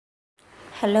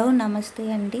Hello నమస్తే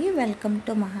అండి, welcome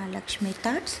to Mahalakshmi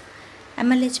thoughts.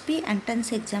 MLHP entrance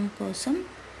exam కోసం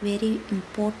వెరీ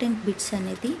ఇంపార్టెంట్ బిట్స్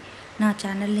అనేది నా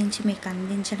ఛానల్ నుంచి మీకు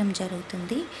అందించడం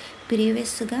జరుగుతుంది.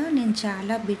 ప్రీవియస్గా నేను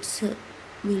చాలా బిట్స్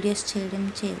వీడియోస్ చేయడం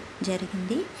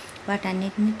జరిగింది.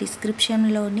 వాటన్నిటిని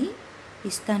డిస్క్రిప్షన్లోని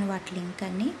ఇస్తాను, వాటి లింక్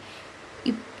అని.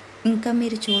 ఇంకా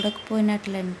మీరు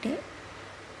చూడకపోయినట్లంటే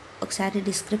ఒకసారి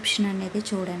డిస్క్రిప్షన్ అనేది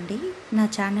చూడండి. నా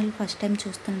ఛానల్ ఫస్ట్ టైం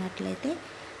చూస్తున్నట్లయితే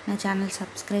నా ఛానల్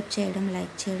సబ్స్క్రైబ్ చేయడం,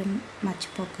 లైక్ చేయడం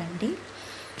మర్చిపోకండి.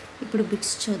 ఇప్పుడు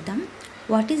బిట్స్ చూద్దాం.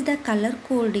 What is the colour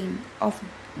coding of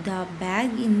the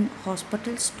bag in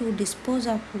hospitals to dispose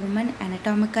of human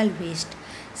anatomical waste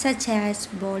such as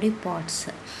body parts?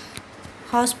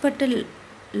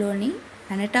 హాస్పిటల్లోని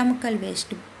anatomical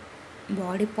waste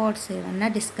body parts ఏమన్నా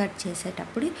discard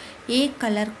చేసేటప్పుడు ఏ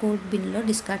colour code బిన్లో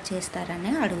discard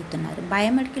చేస్తారని అడుగుతున్నారు.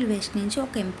 Biomedical waste నుంచి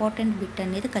ఒక important bit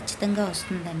అనేది ఖచ్చితంగా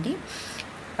వస్తుందండి.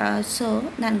 So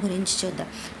దాని గురించి చూద్దాం.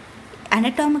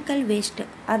 Anatomical waste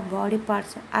or body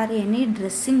parts or any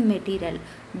dressing material,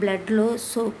 బ్లడ్లో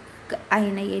సోక్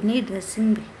అయిన ఎనీ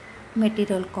డ్రెస్సింగ్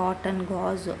మెటీరియల్, కాటన్,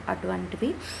 గాజు అటువంటివి.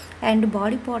 అండ్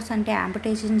బాడీ పార్ట్స్ అంటే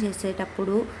యాంపిటేషన్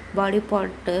చేసేటప్పుడు బాడీ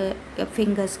పార్ట్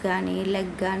ఫింగర్స్ కానీ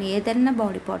లెగ్ కానీ ఏదైనా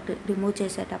బాడీ పార్ట్ రిమూవ్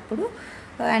చేసేటప్పుడు,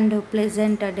 అండ్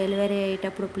ప్లెజెంట్ డెలివరీ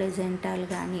అయ్యేటప్పుడు ప్లెజెంటాలు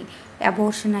కానీ,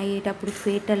 అబోర్షన్ అయ్యేటప్పుడు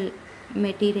ఫేటల్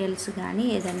మెటీరియల్స్ కానీ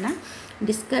ఏదన్నా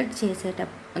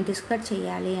డిస్కార్డ్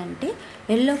చేయాలి అంటే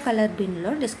ఎల్లో కలర్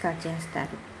బిన్లో డిస్కార్డ్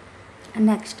చేస్తారు.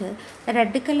 నెక్స్ట్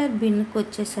రెడ్ కలర్ బిన్కి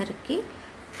వచ్చేసరికి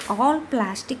ఆల్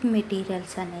ప్లాస్టిక్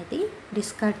మెటీరియల్స్ అనేది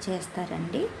డిస్కార్డ్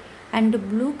చేస్తారండి. And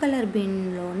blue colour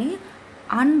బిన్లోని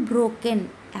unbroken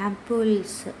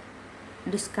ampoules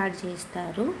discard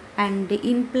చేస్తారు. అండ్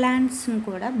ఇంప్లాంట్స్ని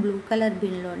కూడా బ్లూ కలర్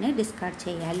బిన్లోనే డిస్కార్డ్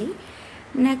చేయాలి.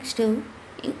 నెక్స్ట్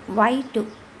వైట్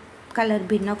కలర్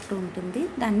బిన్ ఒకటి ఉంటుంది,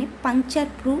 దాన్ని పంక్చర్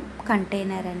ప్రూఫ్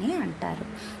కంటైనర్ అని అంటారు.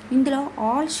 ఇందులో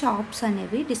ఆల్ షాప్స్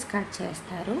అనేవి డిస్కార్డ్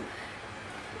చేస్తారు.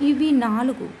 ఇవి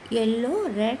 4 yellow,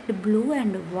 red, blue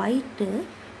and white,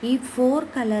 ఈ 4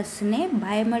 కలర్స్నే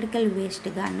బయోమెడికల్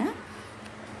వేస్ట్గాన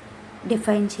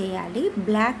డిఫైన్ చేయాలి.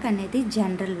 బ్లాక్ అనేది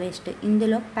జనరల్ వేస్ట్.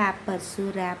 ఇందులో పేపర్స్,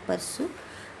 ర్యాపర్స్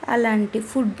అలాంటి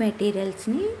ఫుడ్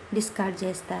మెటీరియల్స్ని డిస్కార్డ్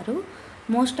చేస్తారు.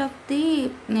 Most of the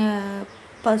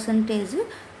percentage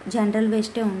general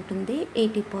వేస్టే ఉంటుంది,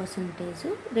 80%.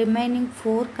 రిమైనింగ్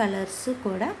 4 కలర్స్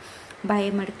కూడా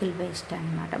బయోమెడికల్ వేస్ట్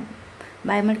అన్నమాట.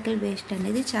 బయోమెడికల్ వేస్ట్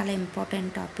అనేది చాలా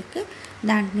ఇంపార్టెంట్ టాపిక్.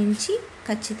 దాని నుంచి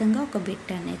ఖచ్చితంగా ఒక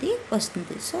బిట్ అనేది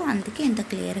వస్తుంది. సో అందుకే ఇంత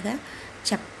క్లియర్గా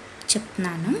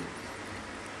చెప్తున్నాను.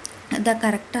 The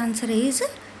correct answer is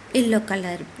yellow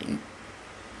colour bin.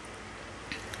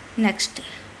 Next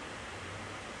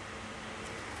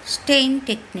strain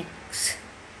techniques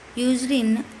used in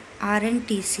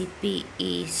RNTCP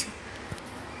is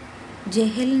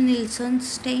Jehiel-Neilson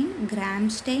stain, Gram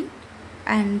stain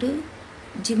and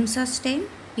Giemsa stain,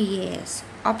 PAS.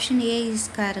 Option A is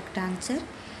correct answer,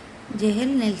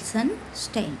 Jehiel-Neilson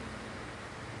stain.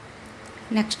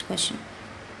 Next question.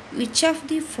 Which of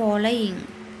the following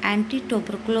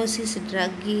anti-tuberculosis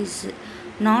drug is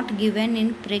not given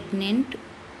in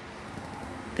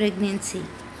pregnancy?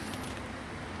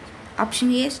 Option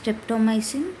A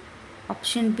streptomycin,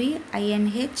 option B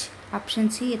INH, option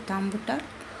C ethambutol,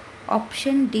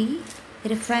 option D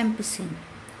rifampicin.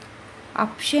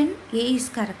 Option A is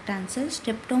correct answer.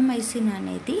 Streptomycin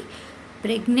అనేది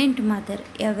pregnant mother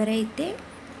ఎవరైతే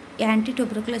anti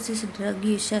tuberculosis drug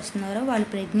use చేస్తున్నారో వాళ్ళు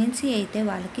pregnancy అయితే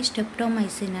వాళ్ళకి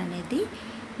streptomycin అనేది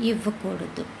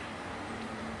ఇవ్వకూడదు.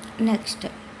 Next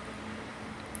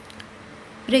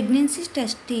pregnancy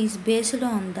test is based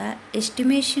on the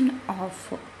estimation of,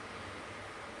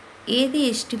 ఏది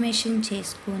estimation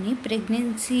చేసుకొని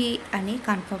ప్రెగ్నెన్సీ అని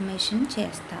కన్ఫర్మేషన్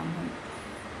చేస్తాము.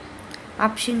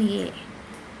 Option A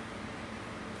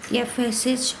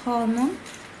FSH hormone,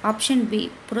 option B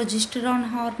progesterone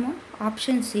hormone,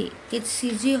 option C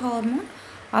HCG hormone,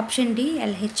 option D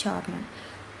LH hormone.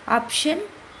 Option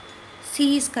C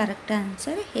is correct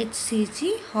answer, HCG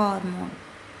hormone.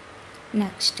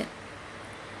 Next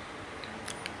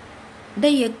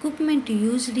the equipment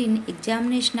used in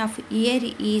examination of ear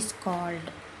is called.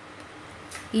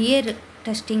 Year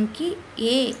టెస్టింగ్కి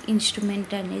A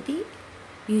instrument అనేది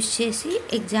use చేసి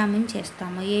examine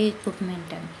చేస్తాము, ఏ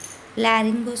equipment అని?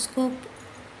 Laryngoscope,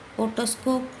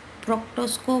 otoscope,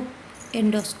 ప్రోక్టోస్కోప్,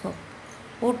 endoscope.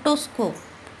 Otoscope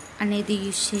అనేది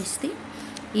use చేసి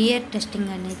year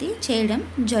testing అనేది చేయడం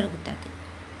జరుగుతుంది.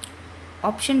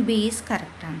 Option B is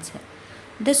correct answer.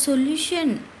 The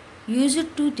solution used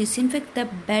to disinfect the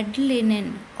bed linen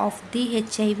of the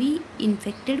HIV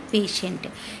infected patient.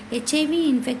 HIV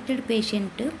infected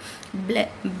patient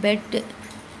bed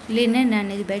linen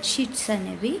అనేది bedsheets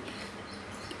అనేవి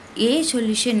a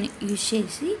solution use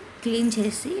చేసి clean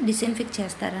చేసి disinfect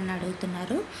చేస్తారని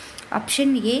అడుగుతున్నారు.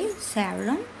 Option A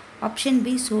Savlon, option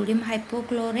B sodium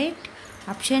hypochlorite,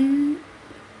 option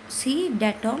C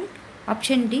Dettol,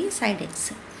 option D సైడెక్స్.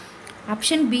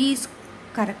 Option B is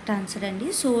correct answer అండి.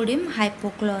 Sodium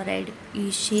hypochlorite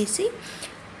use చేసి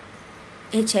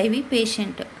HIV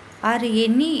patient or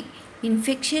any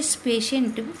infectious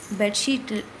patient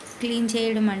bedsheet clean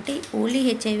చేయడం అంటే only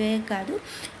HIV కాదు,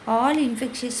 all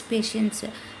infectious patients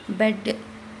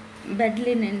bed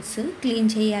linens clean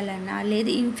చేయాలన్నా,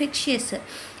 లేదా infectious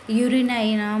urine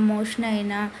అయినా motion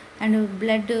అయినా and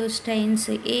blood stains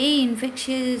A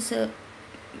infectious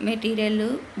material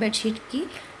బెడ్షీట్కి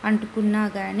అంటుకున్నా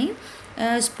కానీ,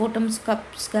 స్పోటమ్స్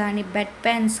కప్స్ కానీ బెడ్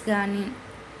ప్యాన్స్ కానీ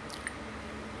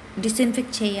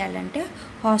డిస్ఇన్ఫెక్ట్ చేయాలంటే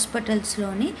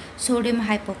హాస్పిటల్స్లోని సోడియం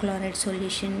హైపోక్లోరైడ్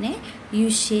సొల్యూషన్నే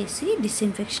యూజ్ చేసి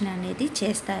డిస్ఇన్ఫెక్షన్ అనేది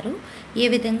చేస్తారు. ఏ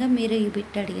విధంగా మీరు ఈ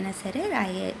బిట్ అడిగినా సరే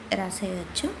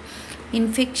రాసేయచ్చు.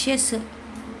 ఇన్ఫెక్షియస్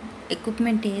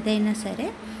ఎక్విప్మెంట్ ఏదైనా సరే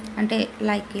అంటే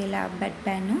లైక్ ఇలా బెడ్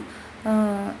ప్యాన్,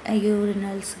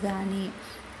 యూరినల్స్ కానీ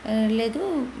లేదు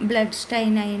బ్లడ్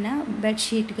స్టైన్ అయినా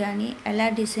బెడ్షీట్ కానీ ఎలా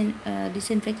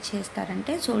డిస్ఇన్ఫెక్ట్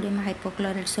చేస్తారంటే sodium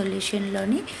hypochlorite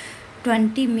సొల్యూషన్లోని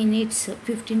 20 minutes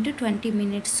 15 to 20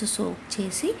 minutes soak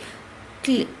చేసి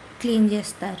క్లీన్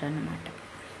చేస్తారు అన్నమాట.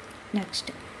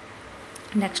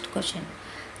 Next question.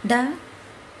 The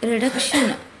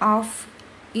reduction of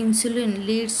insulin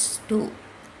leads to,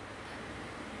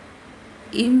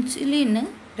 insulin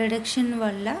reduction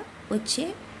వల్ల వచ్చే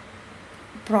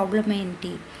ప్రాబ్లం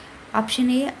ఏంటి? Option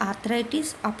A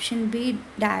arthritis, option B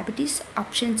diabetes,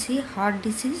 option C heart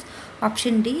disease,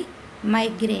 option D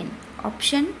migraine.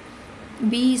 Option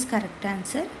B is correct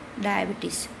answer,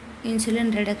 diabetes.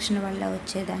 Insulin reduction వల్ల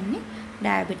వచ్చేదాన్ని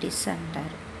diabetes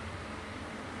అంటారు.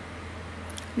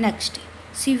 Next,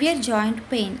 severe joint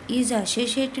pain is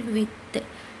associated with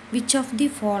which of the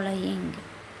following?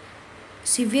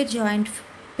 Severe joint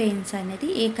pains అనేది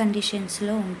ఏ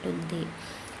కండిషన్స్లో ఉంటుంది?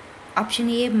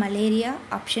 Option A malaria,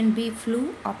 option B flu,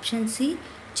 option C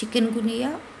chicken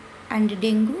గునియా and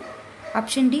dengue,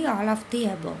 option D all of the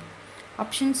above.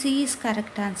 Option C is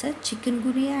correct answer. Chicken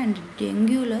గునియా and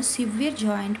డెంగ్యూలో severe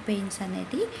joint pains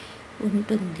అనేది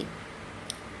ఉంటుంది.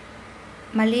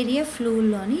 Malaria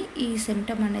ఫ్లూలోని ఈ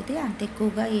symptom అనేది అంత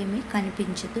ఎక్కువగా ఏమీ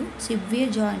కనిపించదు.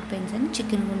 సివియర్ జాయింట్ పెయిన్స్ అని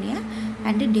chicken గునియా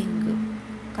and dengue.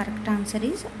 Correct answer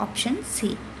is option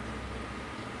C.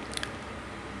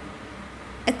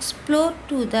 Explore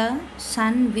to the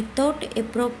sun without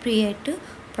appropriate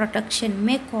protection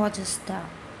May causes the.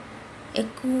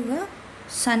 ఎక్కువగా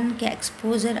సన్కి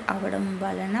ఎక్స్పోజర్ అవ్వడం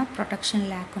వలన ప్రొటెక్షన్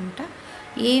లేకుండా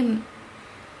ఏం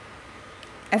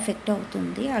ఎఫెక్ట్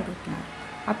అవుతుంది అడుగుతున్నారు.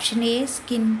 Option A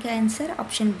skin cancer,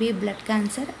 option B blood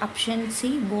cancer, option C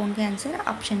bone cancer,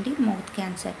 option D mouth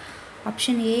cancer.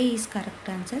 Option A is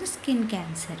correct answer, skin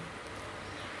cancer.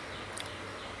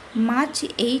 March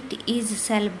 8 is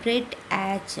celebrated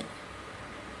as.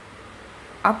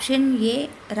 Option A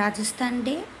Rajasthan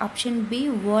Day, Option B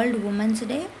World Women's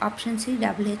Day, Option C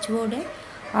WHO Day,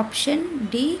 Option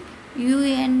D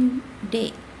UN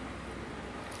Day.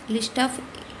 List of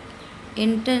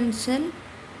International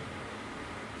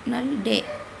Day.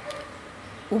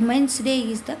 Women's Day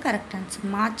is the correct answer.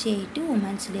 March 8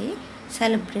 Women's Day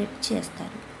celebrate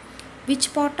చేస్తారు. Which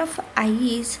part of eye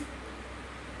is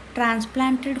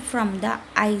transplanted from the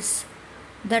eyes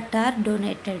that are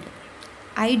donated?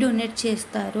 I donate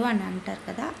చేస్తారు అని అంటారు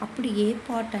కదా, అప్పుడు ఏ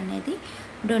part అనేది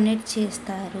donate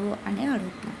చేస్తారు అని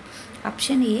అడుగుతున్నాం.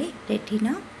 Option A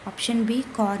retina, option B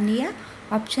cornea,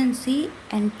 option C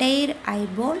entire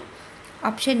eyeball,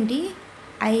 option D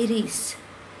iris.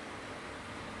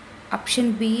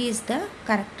 Option B is the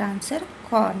correct answer,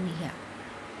 cornea.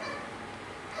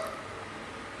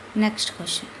 Next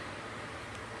question.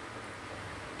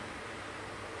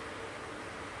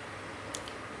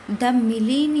 The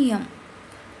Millennium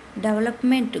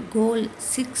Development Goal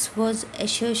 6 was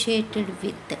associated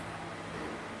with.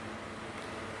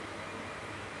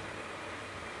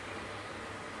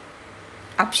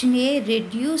 Option A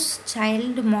reduce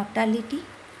child mortality,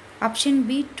 option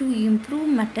B to improve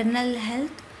maternal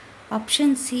health,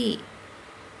 option C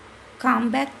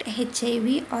combat HIV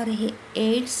or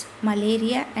AIDS,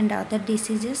 malaria and other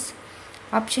diseases,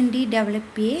 option D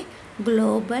develop a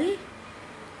global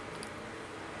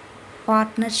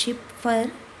partnership for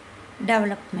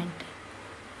development.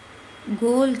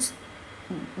 Goals.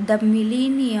 The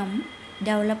Millennium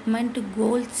Development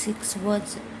Goal 6 was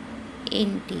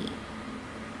ఏంటి?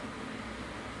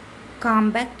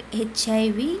 combat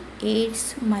HIV, AIDS,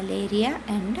 malaria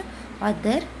and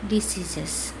other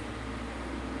diseases.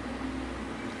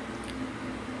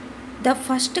 The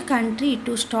first country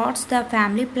to start the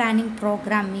family planning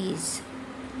program is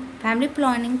family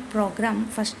planning programme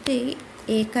first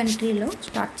ఏ కంట్రీలో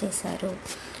start చేశారు?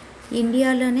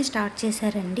 ఇండియాలోనే start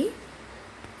చేశారండి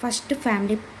first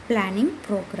family planning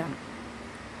programme.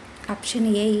 Option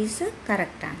A is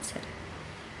correct answer.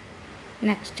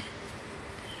 Next,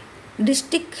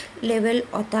 district level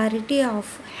authority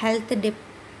of health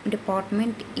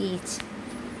department is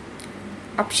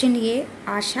option A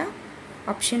ASHA,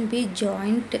 option B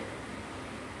joint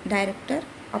director,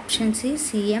 option C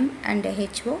CM and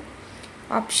HO,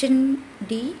 option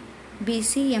D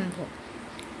బీసీఎంఓ.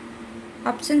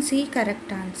 Option C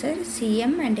correct answer.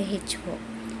 CM and HO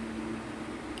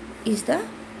is the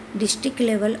district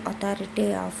level authority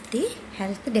of the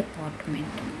health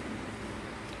department.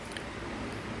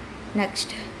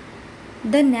 Next,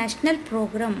 the national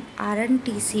programme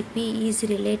RNTCP is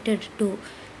related to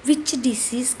which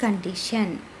disease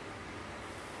condition?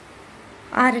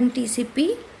 RNTCP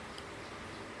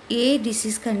A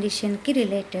disease కండిషన్కి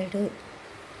related?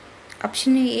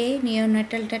 Option A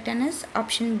neonatal tetanus,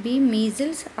 option B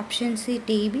measles, option C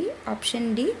TB, option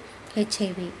D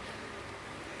HIV.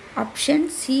 Option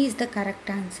C is the correct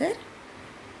answer.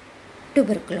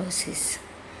 Tuberculosis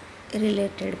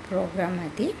related programme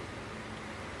అది.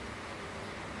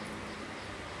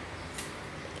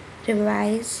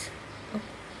 Revise.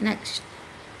 Next,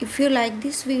 if you like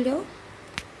this video,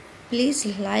 please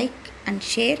like and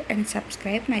share and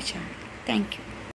subscribe my channel. Thank you.